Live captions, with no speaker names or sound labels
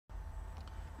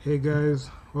Hey guys,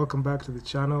 welcome back to the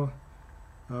channel.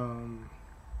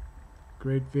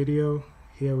 Great video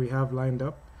here we have lined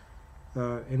up.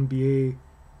 NBA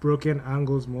Broken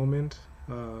Angles Moment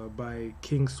by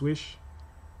KingSwish.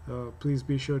 Please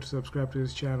be sure to subscribe to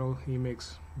his channel. He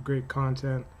makes great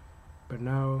content. But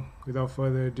now, without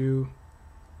further ado,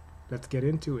 let's get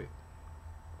into it.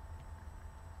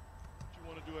 What you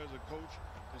want to do as a coach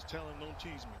is tell him don't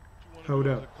tease me. What you Hold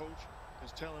want to do up. as a coach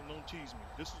is tell him don't tease me.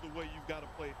 This is the way you've got to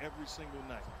play every single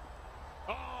night.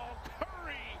 Oh,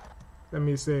 Curry! Let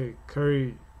me say,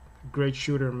 Curry, great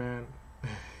shooter, man.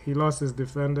 He lost his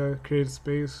defender, created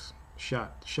space,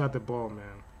 shot the ball,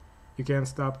 man. You can't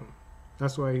stop him.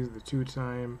 That's why he's the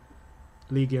two-time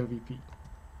league MVP.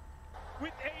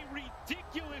 With a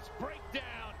ridiculous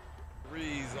breakdown.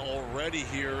 Threes already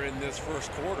here in this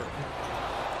first quarter.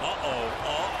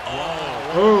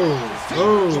 Oh.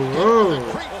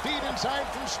 Great feed inside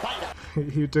from Spider.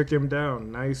 He took him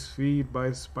down. Nice feed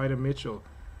by Spider Mitchell.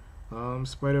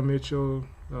 Spider Mitchell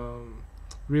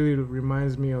really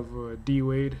reminds me of D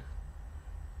Wade.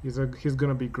 He's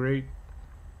gonna be great.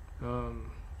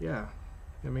 Yeah,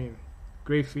 I mean,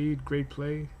 great feed, great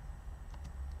play.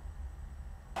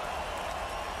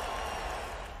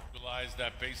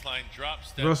 That baseline drop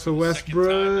Russell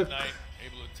Westbrook.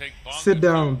 Sit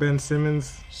down, Ben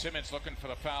Simmons. Simmons looking for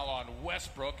the foul on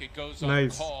Westbrook. It goes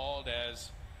Nice. uncalled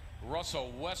as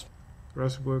Russell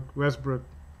Westbrook. Westbrook.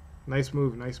 Nice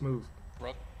move, nice move.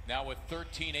 Now with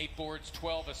 13, 8 boards,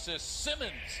 12 assists.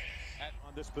 Simmons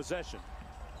on this possession.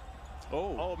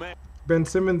 Oh man. Ben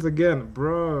Simmons again,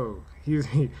 bro.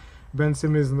 Ben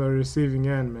Simmons on the receiving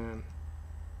end, man.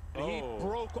 He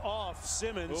broke off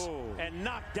Simmons and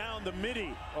knocked down the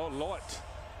midi. Oh, Lord.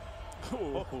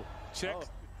 Check.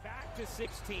 back to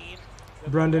 16.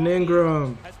 Brandon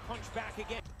Ingram, Has punched back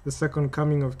again. the second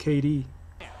coming of KD.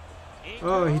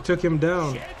 Oh, he took him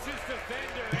down. Gets his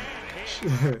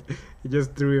defender and He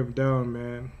just threw him down,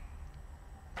 man.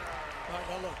 All right,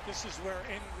 now look, this is where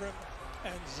Ingram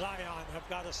and Zion have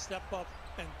got to step up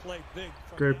and play big.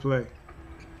 Great play.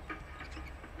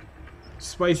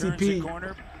 Spicy P.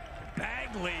 Corner.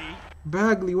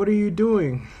 Bagley, what are you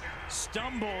doing?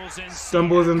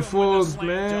 Stumbles and falls,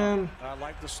 man. I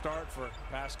like the start for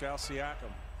Pascal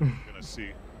Siakam. Gonna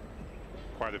see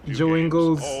quite a few Joe games.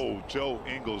 Ingles. Oh, Joe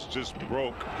Ingles just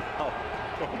broke.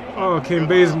 Oh, Kim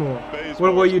Bazemore.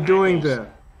 What were you doing there?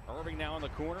 Irving now in the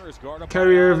corner is guarded.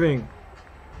 Kyrie Irving.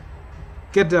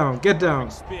 Get down, get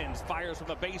down. Spins, fires from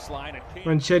the baseline.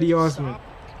 On Chetty Osman.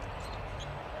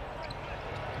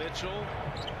 Mitchell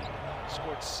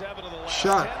scored 7 of the last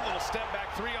Shot. 10. Little step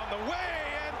back 3 on the way,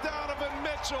 and Donovan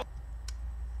Mitchell.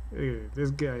 Hey,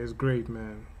 this guy is great,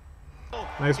 man.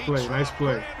 Nice play, nice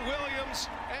play. Williams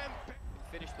and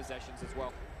finish possessions as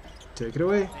well. Take it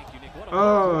away. Thank you, Nick.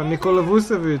 Oh, Nikola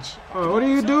Vucevic. Oh, what are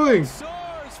you doing?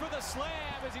 Soars for the slam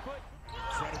as he put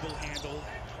Incredible handle.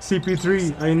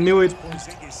 CP3, I knew it.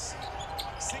 Porzingis.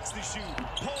 6 to shoot.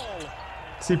 Paul.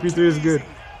 CP3 is good.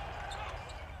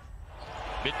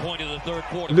 midpoint of the third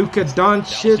quarter. Luka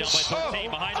Doncic.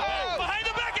 Behind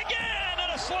the back again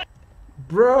and a slam.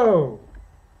 Bro.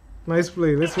 Nice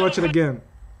play. Let's watch it again.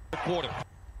 Quarter.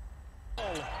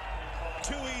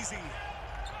 Too easy.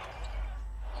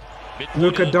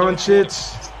 Luka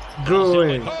Doncic. Go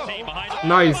away.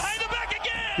 Nice.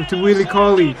 To Willie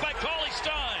Cauley.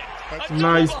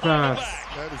 Nice pass.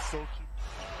 that is so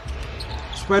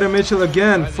cute. Spider Mitchell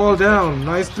again. Fall down.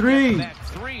 Nice three. That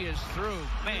three is through,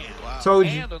 man. Told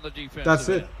you. And on the defensive That's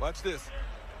it. end. Watch this.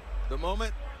 The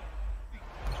moment.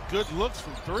 Good looks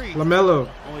from 3. LaMelo.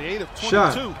 Only 8 of 22.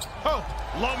 Shot. Oh,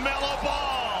 LaMelo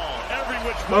Ball. Every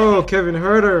which way. Oh, Kevin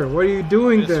Herter. What are you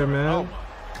doing there, man? Oh,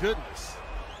 my goodness.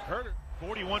 Herter.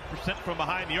 41% from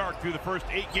behind the arc through the first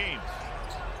 8 games.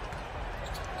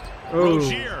 Oh.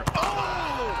 Rozier.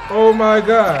 Oh my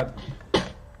God.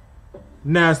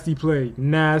 Nasty play.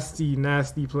 Nasty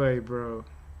play, bro.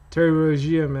 Terry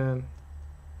Rozier, man.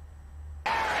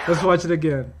 Let's watch it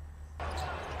again.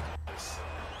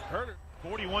 Herter.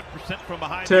 41% from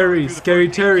behind Terry. the arc Scary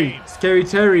through the first 8 Terry. games. Scary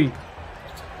Terry.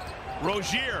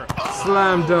 Rozier.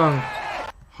 Slam dunk.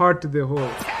 Hard to the hole.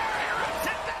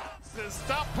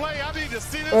 Stop play. I need to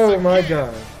see this. Oh again. my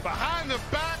God. Behind the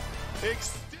back.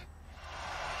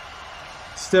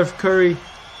 Steph Curry.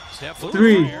 Steph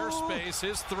 3. Airspace.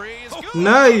 His three is good.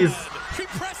 Nice. He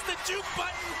pressed the juke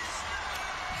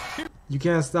button. You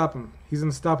can't stop him. He's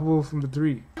unstoppable from the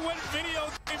 3. He went video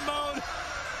game mode.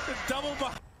 The double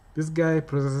This guy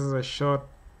possesses a shot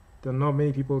that not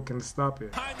many people can stop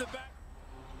it. behind the back.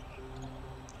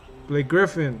 Blake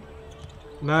Griffin.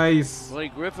 Nice.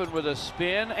 Blake Griffin with a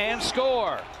spin and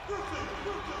score.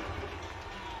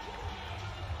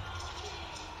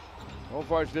 So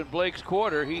far it's been Blake's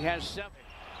quarter. He has 7.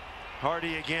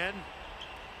 Hardy again.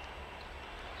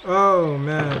 Oh,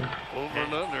 man. Over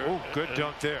and under. Oh, good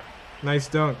dunk there. Nice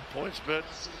dunk. Points bet.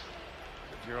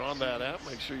 If you're on that app,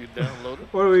 make sure you download it.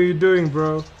 What were you doing,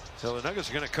 bro? So the Nuggets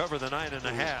are going to cover the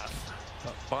 9.5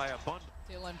 by a bundle.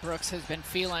 Dylan Brooks has been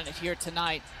feeling it here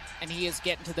tonight, and he is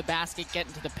getting to the basket,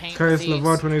 getting to the paint. Karis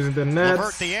LeVert when he's in the net.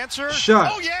 LeVert the answer.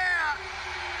 Shot. Oh, yeah!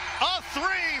 A 3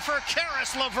 for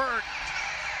Karis LeVert.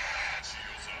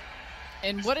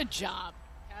 And what a job,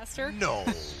 Caster. No.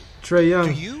 Trae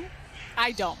Young. Do you?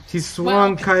 I don't. He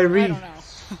swung Kyrie. I don't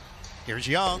know. Here's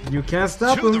Young. You can't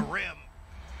stop to the him. rim.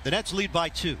 The Nets lead by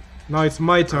 2. Now it's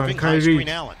my turn, Irving high Kyrie. screen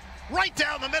Allen. Right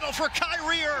down the middle for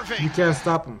Kyrie Irving. You can't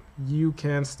stop him. You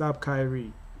can't stop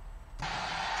Kyrie.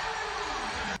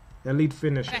 Elite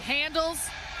finish. The handles.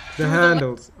 The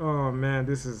handles. Oh man,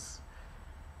 this is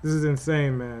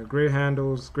insane, man. Great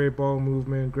handles, great ball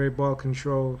movement, great ball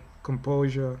control,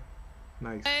 composure.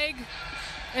 Nice. Leg,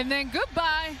 and then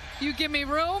goodbye. You give me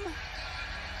room.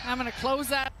 I'm gonna close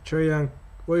that. Trae Young,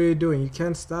 what are you doing? You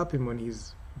can't stop him when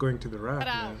he's going to the rack,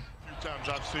 man. Times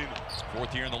I've seen it.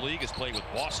 4th year in the league, has played with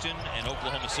Boston and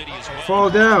Oklahoma City as well. Fall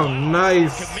down,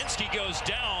 nice. Kaminsky goes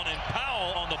down, and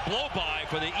Powell on the blow-by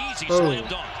for the easy slam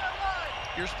dunk.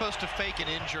 You're supposed to fake an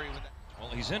injury with that. Well,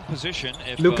 he's in position.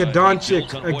 If, Luka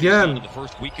Doncic again in the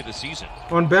first week of the season.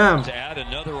 On Bam. To add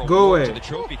another Go award away. to the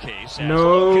trophy case.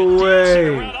 No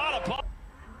way.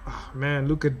 Oh, man,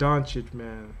 Luka Doncic,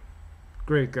 man.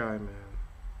 Great guy, man.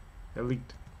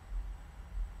 Elite.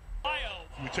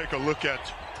 We take a look at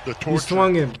the torture. He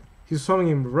swung him. He swung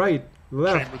him right,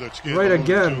 left, right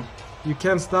again. You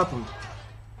can't stop him.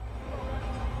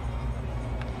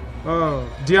 Oh,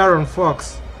 De'Aaron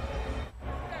Fox.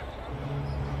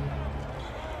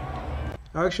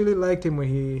 I actually liked him when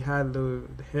he had the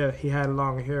hair. He had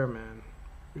long hair, man.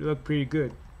 He looked pretty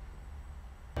good.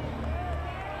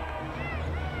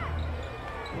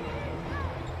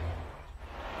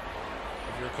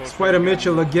 Spider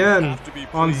Mitchell again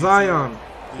on Zion.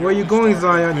 Where are you going,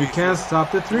 Zion? You can't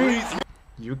stop the 3.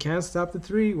 You can't stop the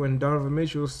 3 when Donovan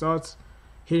Mitchell starts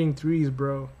hitting 3s,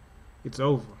 bro. It's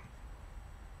over.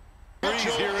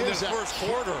 Here in this first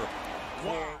quarter.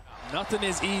 Nothing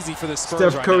is easy for the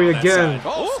Spurs. Steph Curry again.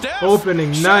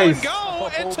 Opening, nice. Go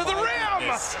into the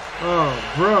rim. Oh,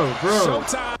 bro.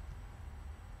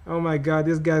 Oh my God,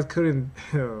 these guys couldn't.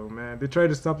 Oh man, they tried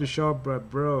to stop the shot, but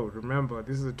bro, remember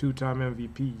this is a 2-time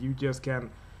MVP. You just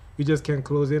can't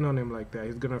close in on him like that.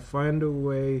 He's gonna find a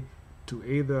way to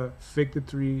either fake the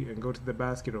 3 and go to the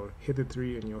basket or hit the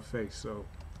 3 in your face. So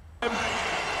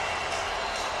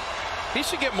he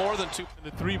should get more than 2 in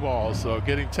the 3 balls. So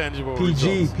getting tangible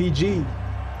PG.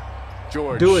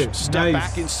 George, do it. Step Nice.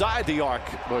 back inside the arc.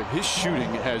 Boy, his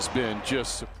shooting has been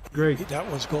just great.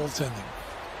 That was goaltending.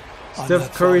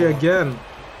 Steph Curry again.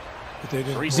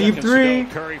 Deep 3.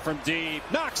 Curry from deep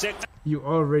knocks it. You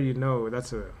already know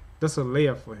that's a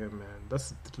layup for him, man.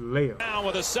 That's a layup. Now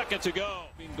with a second to go.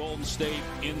 Golden State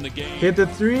in the game. Hit the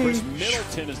 3. Chris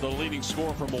Middleton is the leading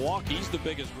scorer for Milwaukee. He's the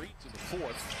biggest reach in the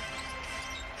 4th.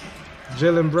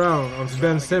 Jaylen Brown on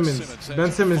Ben Simmons.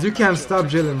 Ben Simmons, you can't stop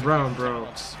Jaylen Brown, bro.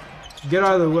 Get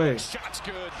out of the way. Shots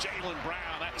good. Jaylen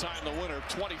Brown, that time the winner,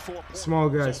 24 points. Small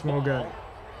guy.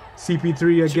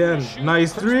 CP3 again.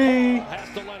 Nice 3. Has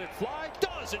to let it fly.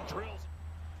 Doesn't drill.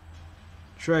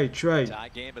 Trey. Tie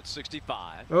game at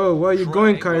 65. Oh, where are you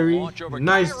going, Kyrie?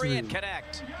 Nice Kyrie 3. and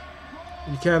connect.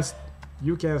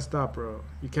 You can't stop, bro.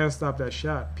 You can't stop that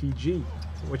shot. PG.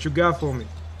 What you got for me?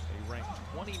 They ranked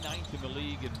 29th in the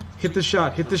league. Hit the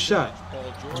shot.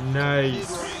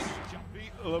 Nice.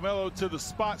 LaMelo to the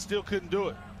spot, still couldn't do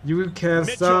it. You can't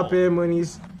stop him when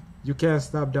he's. You can't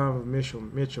stop Donovan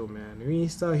Mitchell, man. When he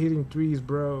start hitting 3s,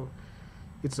 bro,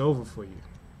 it's over for you.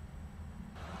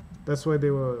 That's why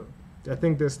they were. I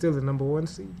think they're still the #1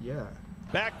 seed. Yeah.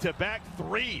 Back-to-back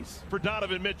 3s for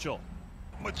Donovan Mitchell.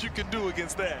 What you can do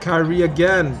against that? Kyrie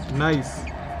again. Nice.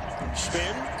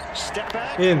 Spin. Step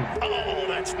back. In. Oh,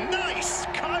 that's nice.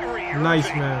 Kyrie. Nice,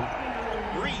 man.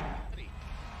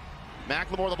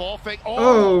 McLemore the ball fake.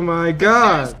 Oh my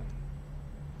God.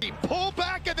 He pulled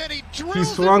back and then he drills. He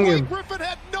swung him. Griffin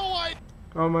had no idea.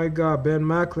 Oh my God, Ben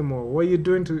McLemore. What are you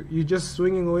doing to? You just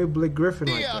swinging away Blake Griffin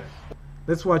like that.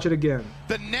 Let's watch it again.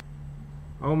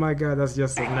 Oh my God, that's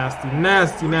just a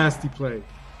nasty play.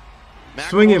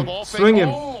 Swing him.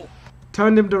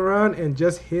 Turned him around and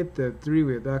just hit the 3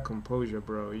 with that composure,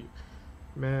 bro.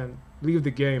 Man, leave the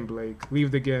game, Blake.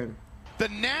 Leave the game. The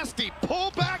nasty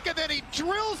pull back and then he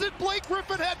drills it. Blake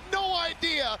Griffin had no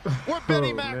idea where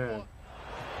Benny Mac was.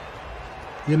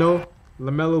 You know,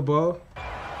 LaMelo Ball.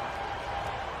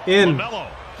 In.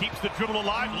 Keeps the dribble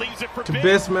alive, leaves it for to Big.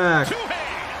 Bismack.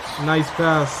 Nice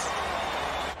pass.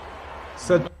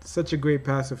 Such a great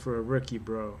passer for a rookie,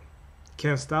 bro.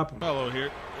 Can't stop him. Fellow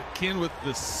here, Ken with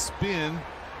the spin,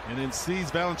 and then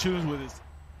sees Valanciunas with his.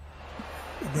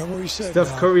 Remember he said,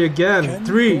 Steph Curry again.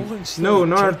 3. No,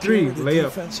 not 3. Layup.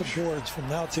 Defensive boards from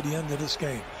now to the end of this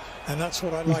game. And that's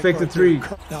what I He like. faked the 3.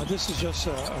 Now this is just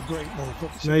a great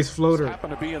move. Nice floater. Happen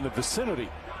to be in the vicinity.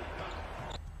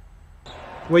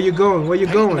 Where you going? Where you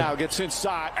going? Now gets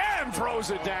inside and throws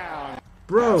it down.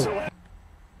 Bro.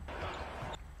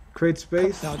 Create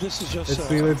space. Now this is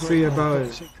just let's see about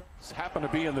it. Happen to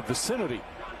be in the vicinity.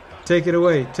 Take it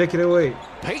away. Take it away.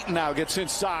 Peyton now gets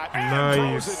inside and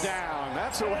throws it down.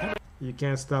 That's a You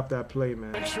can't stop that play,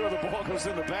 man. Make sure the ball goes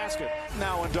in the basket.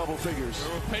 Now in double figures.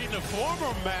 Peyton, a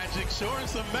former Magic, showing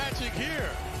some magic here.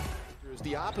 It's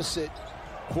the opposite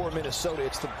for Minnesota.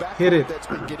 It's the back that's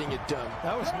been getting it done.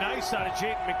 That was nice out of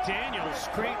Jake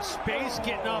McDaniels. Great space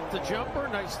getting off the jumper.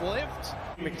 Nice lift.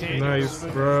 McDaniels. Nice,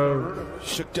 bro.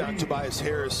 Shook down Tobias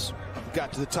Harris.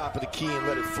 Got to the top of the key and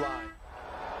let it fly.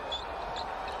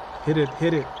 Hit it,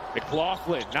 hit it.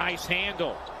 McLaughlin, nice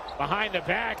handle. Behind the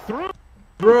back, through.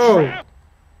 Bro,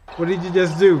 what did you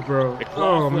just do, bro?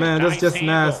 Oh, man, that's just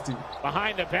nasty.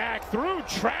 Behind the back, through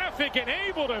traffic, and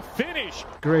able to finish.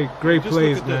 Great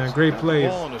plays, man. Great plays.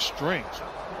 Ball on the strings.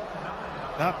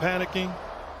 Not panicking.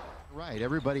 Right,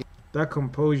 everybody. That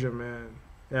composure, man.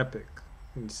 Epic.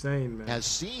 Insane, man. Has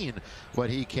seen what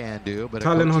he can do, but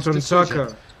Talent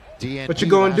Tucker. What you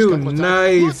gonna do?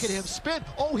 Nice. Look at him spin.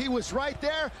 Oh, he was right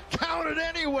there. Counted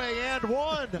anyway and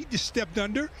one. He just stepped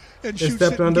under and shoots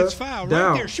it and gets fouled.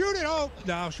 Down. Right there. Shoot it. Oh,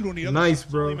 no, shoot on the other. Nice,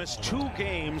 bro. He missed 2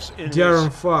 games in Darren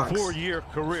his Fox. 4-year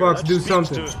career. Fox, do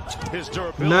something. His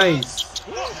durability. Nice.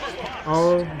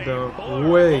 All the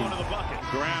way.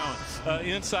 Ground.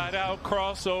 Inside out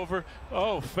crossover.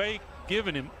 Oh, fake.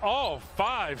 Giving him all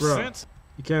 5 cents.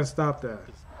 You can't stop that.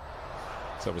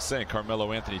 So I was saying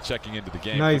Carmelo Anthony checking into the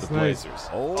game nice, for the Blazers.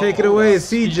 Oh, take it away,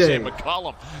 CJ.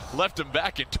 McCollum left him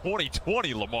back in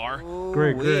 2020, Lamar.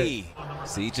 Great.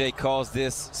 CJ calls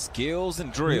this skills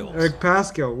and drills. Eric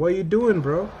Pascal, what are you doing,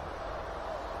 bro?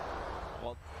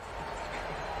 Well,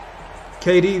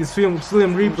 KD, the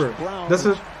Slim Reaper. That's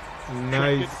a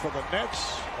nice.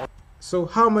 So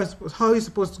how are you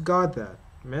supposed to guard that?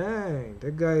 Man,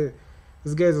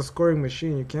 this guy's a scoring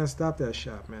machine. You can't stop that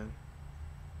shot, man.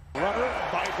 Runner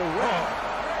by the rim.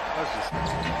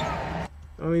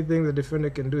 The only thing the defender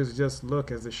can do is just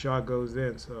look as the shot goes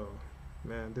in. So,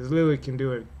 man, this literally can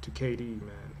do it to KD,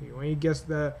 man. When he gets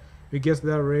that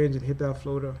range and hit that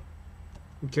floater,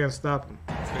 you can't stop him.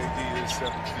 KD is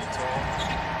 7 feet tall.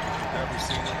 Never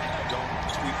seen him. Don't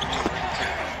tweet me or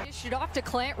anything. Shoot off to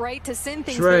Clint, right, to send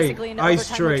things Trey, basically into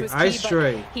overtime, which was key. Ice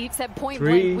Trey. He said point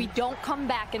blank, we don't come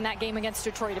back in that game against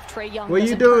Detroit if Trae Young what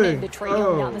doesn't doing? turn into Trae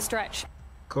Young down the stretch.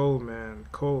 Cold, man.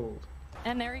 Cold.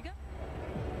 And there you go.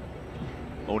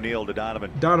 O'Neal to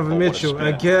Donovan. Donovan Mitchell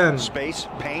again. Space,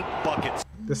 paint, buckets.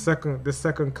 The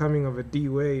second coming of a D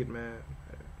Wade, man.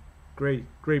 Great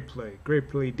play. Great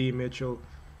play, D Mitchell.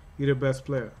 You're the best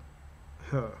player.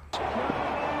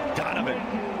 Donovan.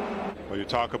 Well, you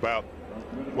talk about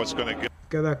what's going to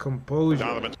get that composure.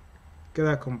 Donovan. Get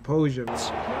that composure,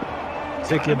 man.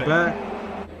 Take it back.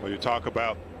 Well, you talk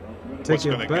about what's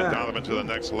going to get Donovan to the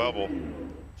next level.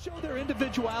 Show their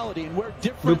individuality and we're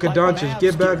different. Luka Doncic,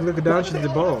 get back Luka Doncic the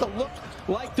ball. Look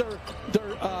like they're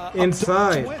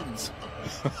inside. Twins.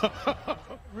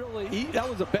 Really, that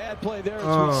was a bad play there. As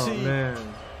oh we see. Man,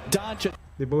 Doncic.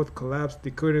 They both collapsed. They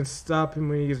couldn't stop him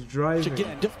when he was driving.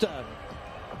 Again, just a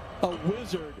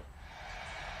wizard.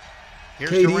 Here's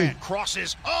KD. Durant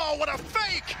crosses. Oh, what a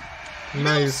fake!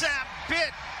 Nice. Millsap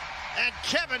bit. And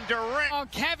Kevin Durant. Oh,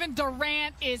 Kevin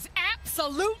Durant is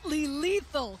absolutely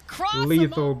lethal.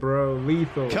 Lethal, bro.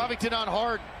 Lethal. Covington on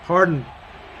Harden.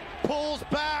 Pulls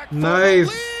back. Nice.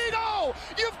 For the lead. Oh,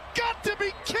 you've got to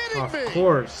be kidding me. Of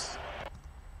course.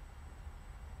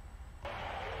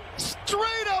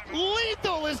 Straight up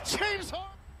lethal is James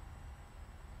Harden.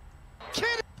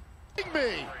 Kidding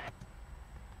me.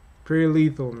 Pretty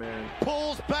lethal, man.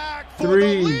 Pulls back for 3.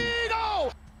 the lead. Oh,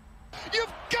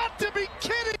 you've got to be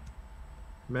kidding.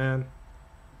 Man,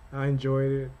 I enjoyed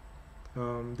it.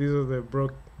 These are the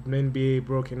NBA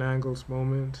broken angles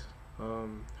moment.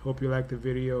 Hope you like the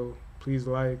video. Please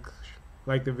like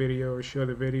the video, share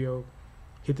the video,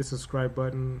 hit the subscribe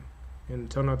button, and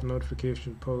turn on the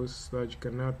notification post so that you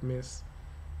cannot miss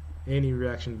any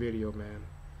reaction video, man.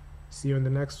 See you in the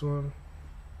next one.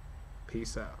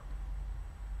 Peace out.